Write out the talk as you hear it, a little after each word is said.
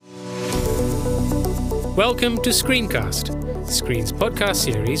Welcome to SkrineCast, Screen's podcast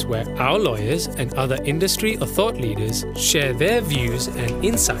series where our lawyers and other industry or thought leaders share their views and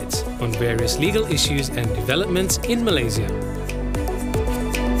insights on various legal issues and developments in Malaysia.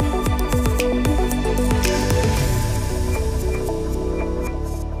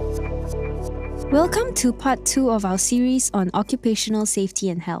 Welcome to part 2 of our series on occupational safety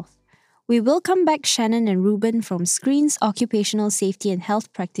and health. We welcome back Shannon and Ruben from Screen's Occupational Safety and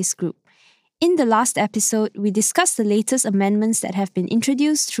Health Practice Group. In the last episode, we discussed the latest amendments that have been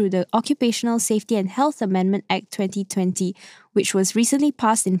introduced through the Occupational Safety and Health Amendment Act 2020, which was recently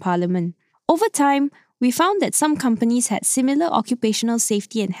passed in Parliament. Over time, we found that some companies had similar occupational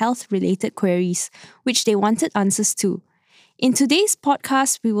safety and health-related queries, which they wanted answers to. In today's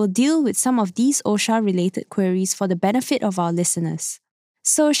podcast, we will deal with some of these OSHA-related queries for the benefit of our listeners.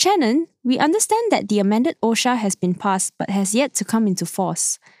 So, Shannon, we understand that the amended OSHA has been passed but has yet to come into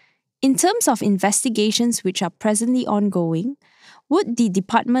force. In terms of investigations which are presently ongoing, would the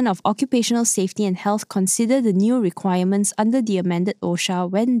Department of Occupational Safety and Health consider the new requirements under the amended OSHA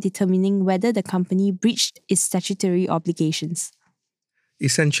when determining whether the company breached its statutory obligations?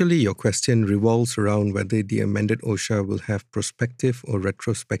 Essentially, your question revolves around whether the amended OSHA will have prospective or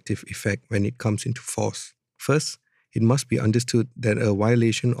retrospective effect when it comes into force. First, it must be understood that a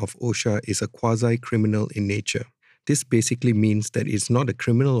violation of OSHA is a quasi-criminal in nature. This basically means that it's not a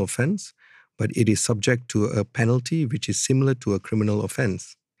criminal offence, but it is subject to a penalty which is similar to a criminal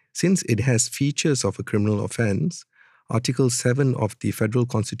offence. Since it has features of a criminal offence, Article 7 of the Federal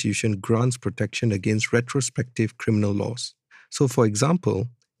Constitution grants protection against retrospective criminal laws. So, for example,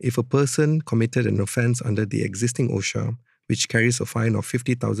 if a person committed an offence under the existing OSHA, which carries a fine of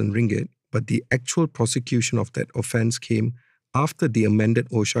 50,000 ringgit, but the actual prosecution of that offence came after the amended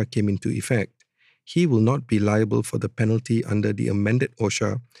OSHA came into effect, he will not be liable for the penalty under the amended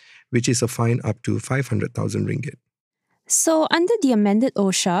OSHA, which is a fine up to 500,000 ringgit. So, under the amended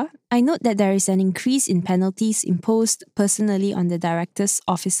OSHA, I note that there is an increase in penalties imposed personally on the directors,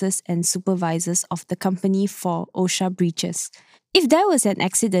 officers, and supervisors of the company for OSHA breaches. If there was an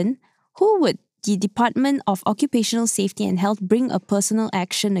accident, who would the Department of Occupational Safety and Health bring a personal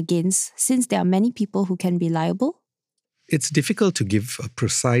action against, since there are many people who can be liable? It's difficult to give a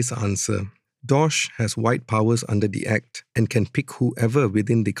precise answer. DOSH has wide powers under the Act and can pick whoever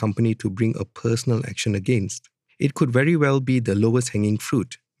within the company to bring a personal action against. It could very well be the lowest hanging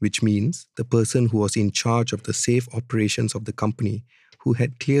fruit, which means the person who was in charge of the safe operations of the company, who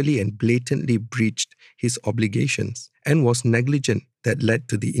had clearly and blatantly breached his obligations and was negligent that led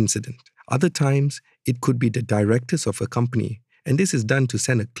to the incident. Other times, it could be the directors of a company, and this is done to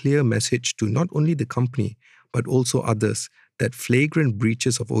send a clear message to not only the company, but also others that flagrant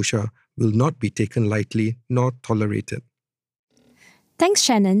breaches of OSHA will not be taken lightly nor tolerated. Thanks,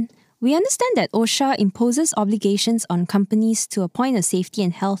 Shannon. We understand that OSHA imposes obligations on companies to appoint a safety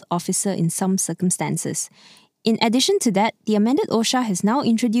and health officer in some circumstances. In addition to that, the amended OSHA has now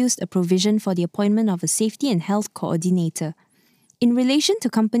introduced a provision for the appointment of a safety and health coordinator. In relation to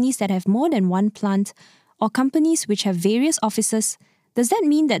companies that have more than one plant or companies which have various offices, does that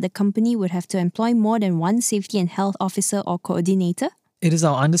mean that the company would have to employ more than one safety and health officer or coordinator? It is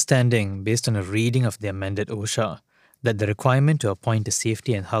our understanding, based on a reading of the amended OSHA, that the requirement to appoint a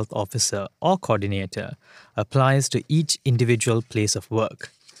safety and health officer or coordinator applies to each individual place of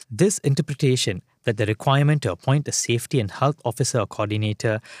work. This interpretation that the requirement to appoint a safety and health officer or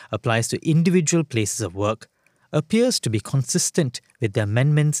coordinator applies to individual places of work appears to be consistent with the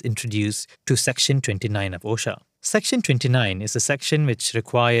amendments introduced to Section 29 of OSHA. Section 29 is a section which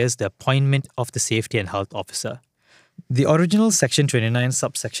requires the appointment of the safety and health officer. The original Section 29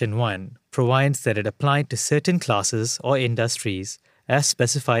 subsection 1 provides that it applied to certain classes or industries as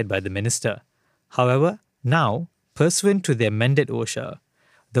specified by the minister. However, now, pursuant to the amended OSHA,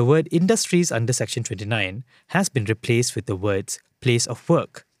 the word industries under Section 29 has been replaced with the words place of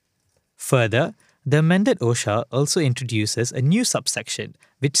work. Further, the amended OSHA also introduces a new subsection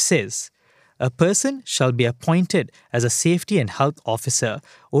which says, a person shall be appointed as a safety and health officer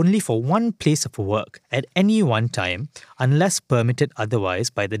only for one place of work at any one time unless permitted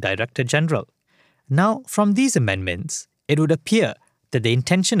otherwise by the Director General. Now, from these amendments, it would appear that the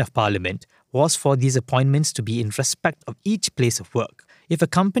intention of Parliament was for these appointments to be in respect of each place of work. If a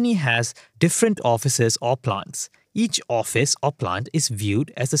company has different offices or plants, each office or plant is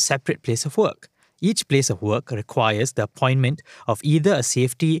viewed as a separate place of work. Each place of work requires the appointment of either a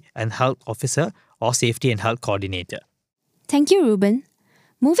safety and health officer or safety and health coordinator. Thank you, Ruben.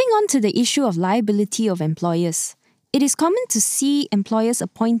 Moving on to the issue of liability of employers. It is common to see employers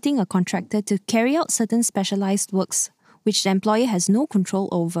appointing a contractor to carry out certain specialized works, which the employer has no control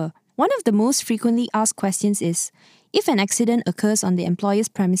over. One of the most frequently asked questions is, if an accident occurs on the employer's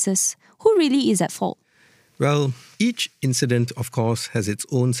premises, who really is at fault? Well, each incident, of course, has its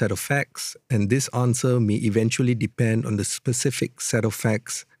own set of facts, and this answer may eventually depend on the specific set of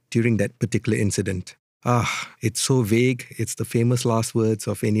facts during that particular incident. It's so vague. It's the famous last words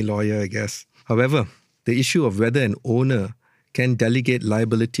of any lawyer, I guess. However, the issue of whether an owner can delegate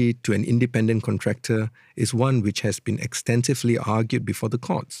liability to an independent contractor is one which has been extensively argued before the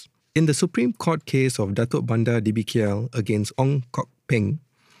courts. In the Supreme Court case of Datuk Bandar DBKL against Ong Kok Peng,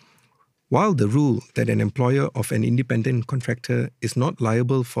 while the rule that an employer of an independent contractor is not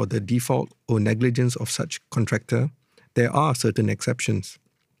liable for the default or negligence of such contractor, there are certain exceptions.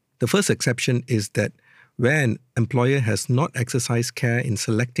 The first exception is that where an employer has not exercised care in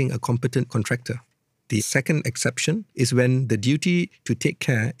selecting a competent contractor. The second exception is when the duty to take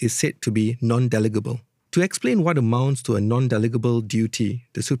care is said to be non-delegable. To explain what amounts to a non-delegable duty,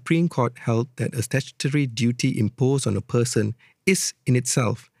 the Supreme Court held that a statutory duty imposed on a person is in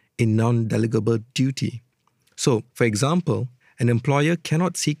itself a non-delegable duty. So, for example, an employer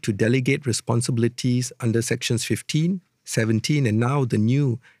cannot seek to delegate responsibilities under Sections 15, 17 and now the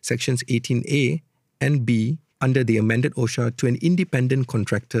new Sections 18A and B under the amended OSHA to an independent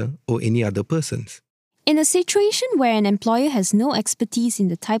contractor or any other persons. In a situation where an employer has no expertise in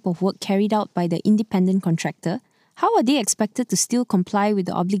the type of work carried out by the independent contractor, how are they expected to still comply with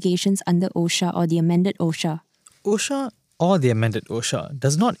the obligations under OSHA or the amended OSHA? OSHA or the amended OSHA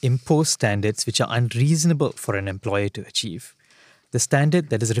does not impose standards which are unreasonable for an employer to achieve. The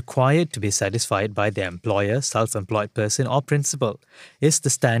standard that is required to be satisfied by the employer, self-employed person or principal is the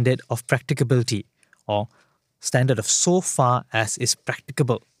standard of practicability or standard of so far as is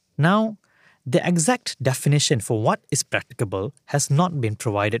practicable. Now, the exact definition for what is practicable has not been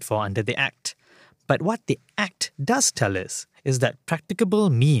provided for under the Act. But what the Act does tell us is that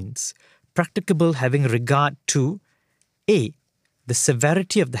practicable means practicable having regard to A. the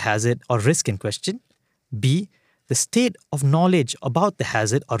severity of the hazard or risk in question, B. the state of knowledge about the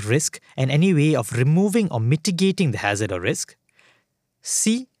hazard or risk and any way of removing or mitigating the hazard or risk,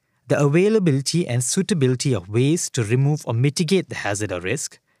 C. the availability and suitability of ways to remove or mitigate the hazard or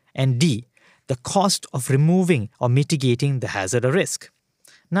risk, and D. the cost of removing or mitigating the hazard or risk.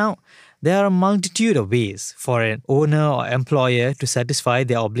 Now, there are a multitude of ways for an owner or employer to satisfy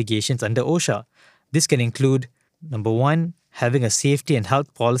their obligations under OSHA. This can include, number 1, having a safety and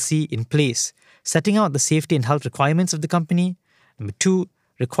health policy in place, setting out the safety and health requirements of the company. Number 2,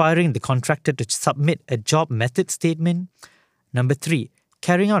 requiring the contractor to submit a job method statement. Number 3,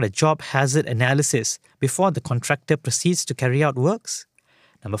 carrying out a job hazard analysis before the contractor proceeds to carry out works.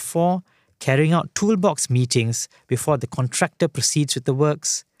 Number 4, carrying out toolbox meetings before the contractor proceeds with the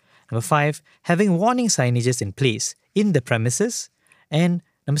works. Number 5, having warning signages in place in the premises. And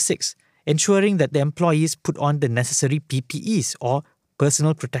number 6, ensuring that the employees put on the necessary PPEs or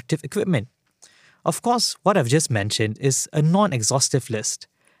personal protective equipment. Of course, what I've just mentioned is a non-exhaustive list.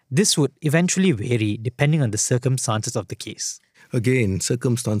 This would eventually vary depending on the circumstances of the case. Again,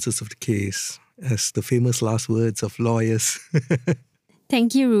 circumstances of the case, as the famous last words of lawyers.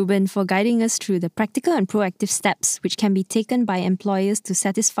 Thank you, Ruben, for guiding us through the practical and proactive steps which can be taken by employers to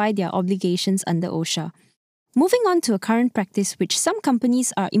satisfy their obligations under OSHA. Moving on to a current practice which some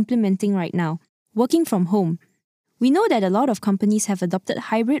companies are implementing right now, working from home. We know that a lot of companies have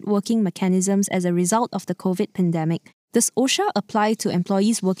adopted hybrid working mechanisms as a result of the COVID pandemic. Does OSHA apply to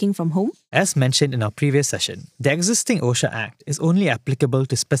employees working from home? As mentioned in our previous session, the existing OSHA Act is only applicable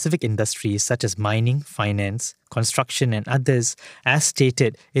to specific industries such as mining, finance, construction and others as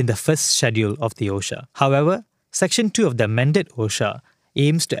stated in the first schedule of the OSHA. However, Section 2 of the amended OSHA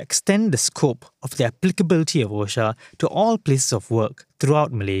aims to extend the scope of the applicability of OSHA to all places of work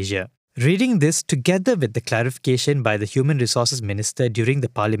throughout Malaysia. Reading this together with the clarification by the Human Resources Minister during the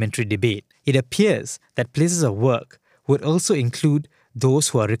parliamentary debate, it appears that places of work would also include those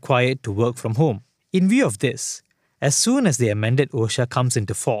who are required to work from home. In view of this, as soon as the amended OSHA comes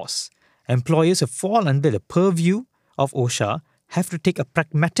into force, employers who fall under the purview of OSHA have to take a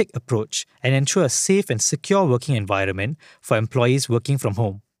pragmatic approach and ensure a safe and secure working environment for employees working from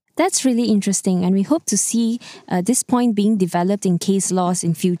home. That's really interesting, and we hope to see this point being developed in case laws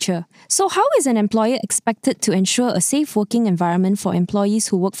in future. So how is an employer expected to ensure a safe working environment for employees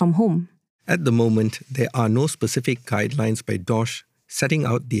who work from home? At the moment, there are no specific guidelines by DOSH setting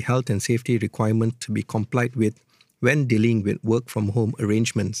out the health and safety requirement to be complied with when dealing with work from home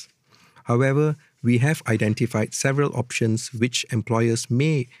arrangements. However, we have identified several options which employers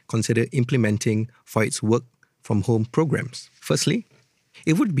may consider implementing for its work from home programs. Firstly,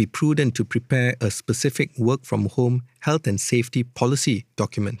 it would be prudent to prepare a specific work from home health and safety policy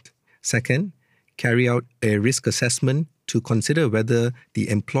document. Second, carry out a risk assessment to consider whether the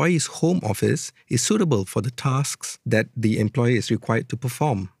employee's home office is suitable for the tasks that the employee is required to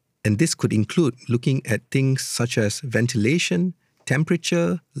perform. And this could include looking at things such as ventilation,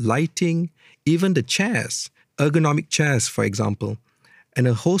 temperature, lighting, even the chairs, ergonomic chairs, for example, and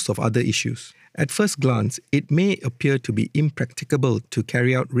a host of other issues. At first glance, it may appear to be impracticable to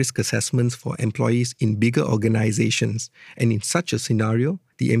carry out risk assessments for employees in bigger organizations, and in such a scenario,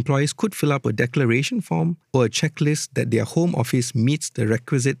 the employees could fill up a declaration form or a checklist that their home office meets the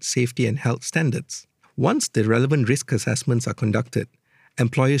requisite safety and health standards. Once the relevant risk assessments are conducted,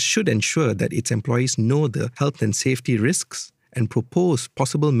 employers should ensure that its employees know the health and safety risks and propose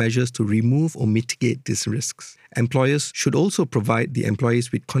possible measures to remove or mitigate these risks. Employers should also provide the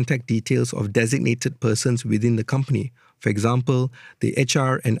employees with contact details of designated persons within the company, for example, the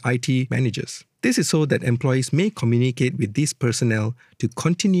HR and IT managers. This is so that employees may communicate with these personnel to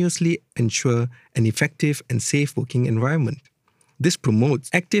continuously ensure an effective and safe working environment. This promotes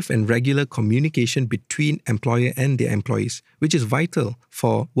active and regular communication between employer and their employees, which is vital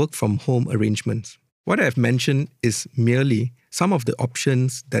for work-from-home arrangements. What I have mentioned is merely some of the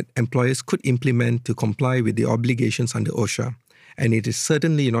options that employers could implement to comply with the obligations under OSHA, and it is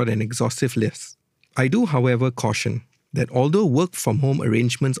certainly not an exhaustive list. I do, however, caution that although work-from-home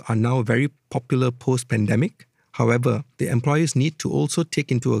arrangements are now very popular post-pandemic, however, the employers need to also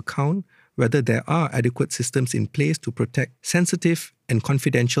take into account whether there are adequate systems in place to protect sensitive and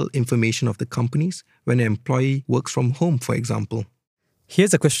confidential information of the companies when an employee works from home, for example.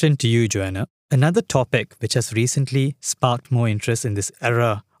 Here's a question to you, Joanna. Another topic which has recently sparked more interest in this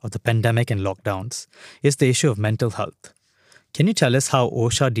era of the pandemic and lockdowns is the issue of mental health. Can you tell us how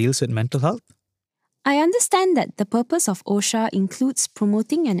OSHA deals with mental health? I understand that the purpose of OSHA includes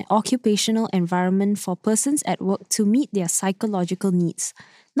promoting an occupational environment for persons at work to meet their psychological needs,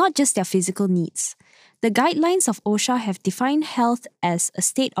 not just their physical needs. The guidelines of OSHA have defined health as a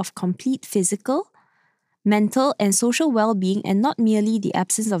state of complete physical, mental, and social well-being, and not merely the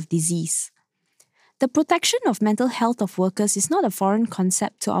absence of disease. The protection of mental health of workers is not a foreign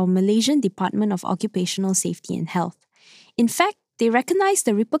concept to our Malaysian Department of Occupational Safety and Health. In fact, they recognize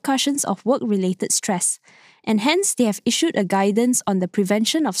the repercussions of work-related stress, and hence they have issued a guidance on the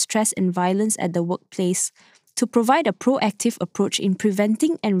prevention of stress and violence at the workplace to provide a proactive approach in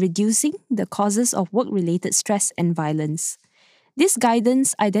preventing and reducing the causes of work-related stress and violence. This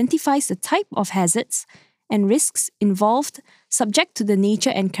guidance identifies the type of hazards and risks involved subject to the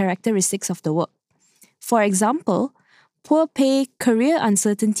nature and characteristics of the work. For example, poor pay, career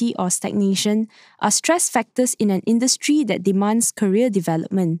uncertainty or stagnation are stress factors in an industry that demands career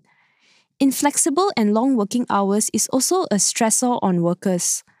development. Inflexible and long working hours is also a stressor on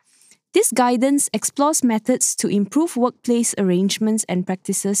workers. This guidance explores methods to improve workplace arrangements and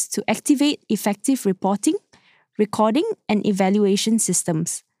practices to activate effective reporting, recording, and evaluation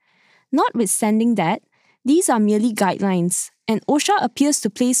systems. Notwithstanding that, these are merely guidelines, and OSHA appears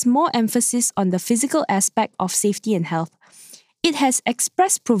to place more emphasis on the physical aspect of safety and health. It has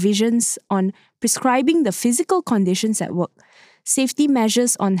express provisions on prescribing the physical conditions at work, safety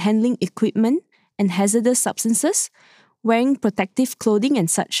measures on handling equipment and hazardous substances, wearing protective clothing and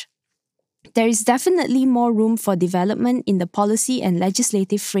such. There is definitely more room for development in the policy and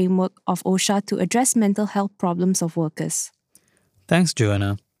legislative framework of OSHA to address mental health problems of workers. Thanks,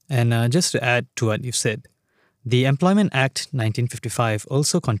 Joanna. And just to add to what you've said, the Employment Act 1955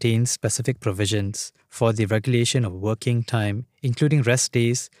 also contains specific provisions for the regulation of working time, including rest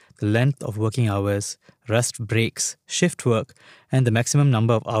days, the length of working hours, rest breaks, shift work, and the maximum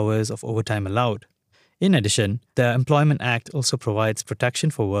number of hours of overtime allowed. In addition, the Employment Act also provides protection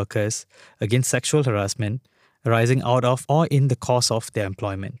for workers against sexual harassment arising out of or in the course of their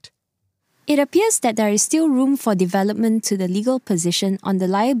employment. It appears that there is still room for development to the legal position on the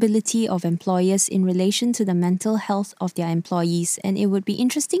liability of employers in relation to the mental health of their employees, and it would be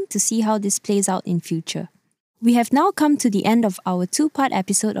interesting to see how this plays out in future. We have now come to the end of our two-part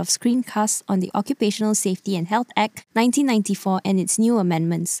episode of SkrineCast on the Occupational Safety and Health Act 1994 and its new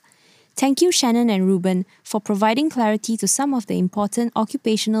amendments. Thank you, Shannon and Ruben, for providing clarity to some of the important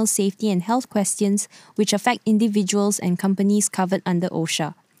occupational safety and health questions which affect individuals and companies covered under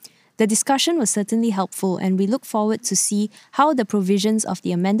OSHA. The discussion was certainly helpful, and we look forward to see how the provisions of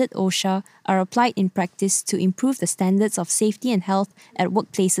the amended OSHA are applied in practice to improve the standards of safety and health at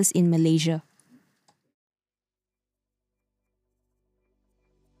workplaces in Malaysia.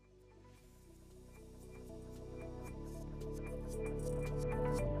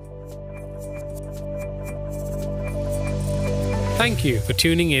 Thank you for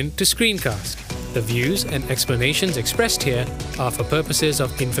tuning in to SkrineCast. The views and explanations expressed here are for purposes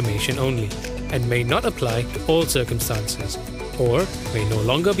of information only and may not apply to all circumstances or may no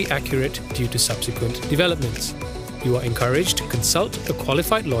longer be accurate due to subsequent developments. You are encouraged to consult a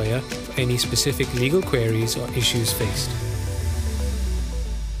qualified lawyer for any specific legal queries or issues faced.